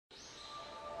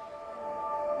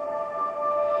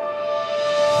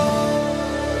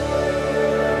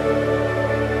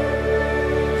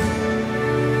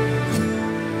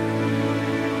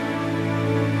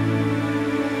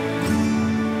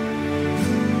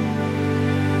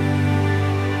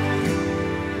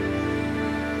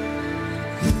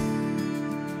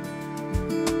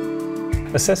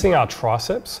Assessing our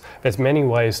triceps, there's many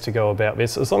ways to go about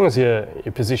this. As long as you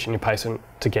position your patient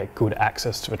to get good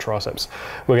access to the triceps.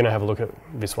 We're going to have a look at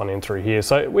this one in through here.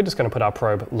 So we're just going to put our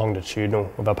probe longitudinal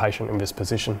of our patient in this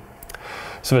position.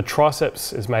 So the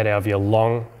triceps is made out of your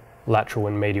long, lateral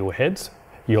and medial heads.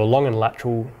 Your long and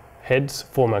lateral heads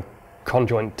form a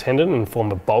conjoint tendon and form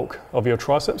the bulk of your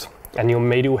triceps, and your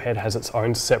medial head has its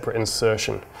own separate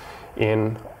insertion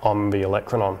in on the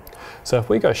olecranon. So if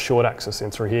we go short axis in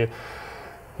through here,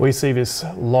 we see this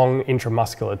long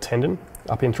intramuscular tendon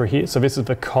up in through here. So this is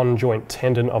the conjoint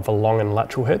tendon of the long and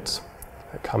lateral heads.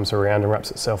 It comes around and wraps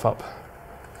itself up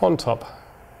on top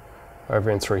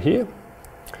over in through here.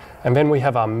 And then we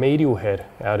have our medial head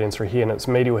out in through here, and its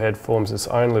medial head forms its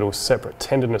own little separate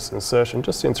tendinous insertion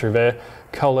just in through there,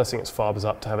 coalescing its fibers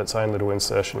up to have its own little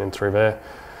insertion in through there.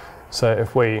 So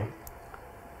if we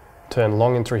turn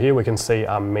long in through here, we can see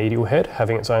our medial head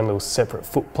having its own little separate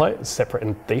foot plate, separate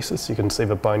enthesis. You can see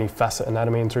the bony facet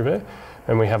anatomy in through there.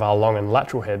 And we have our long and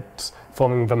lateral heads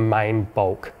forming the main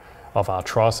bulk of our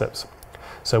triceps.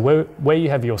 So where you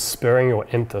have your spurring or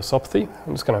enthesopathy,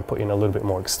 I'm just going to put in a little bit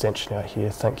more extension out here,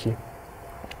 thank you.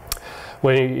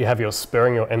 Where you have your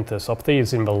spurring or enthesopathy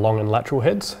is in the long and lateral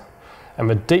heads. And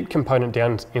the deep component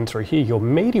down in through here, your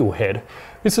medial head,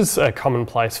 this is a common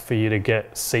place for you to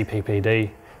get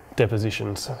CPPD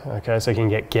depositions, okay, so you can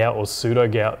get gout or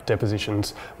pseudo-gout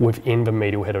depositions within the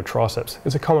medial head of triceps.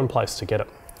 It's a common place to get it.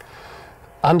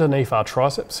 Underneath our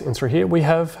triceps in through here, we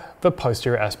have the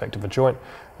posterior aspect of the joint,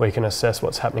 where you can assess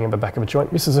what's happening at the back of the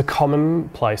joint. This is a common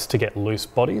place to get loose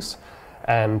bodies,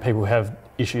 and people who have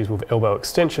issues with elbow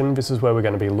extension, this is where we're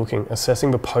going to be looking,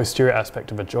 assessing the posterior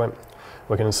aspect of a joint.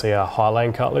 We're going to see our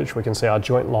hyaline cartilage, we can see our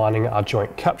joint lining, our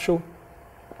joint capsule,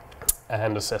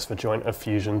 and assess for joint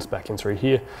effusions back in through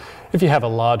here. If you have a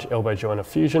large elbow joint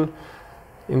effusion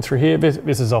in through here,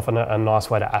 this is often a nice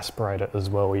way to aspirate it as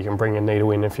well. You can bring your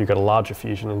needle in if you've got a large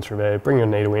effusion in through there, bring your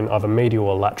needle in either medial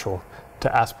or lateral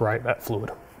to aspirate that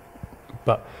fluid.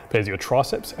 But there's your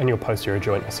triceps and your posterior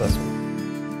joint assessment.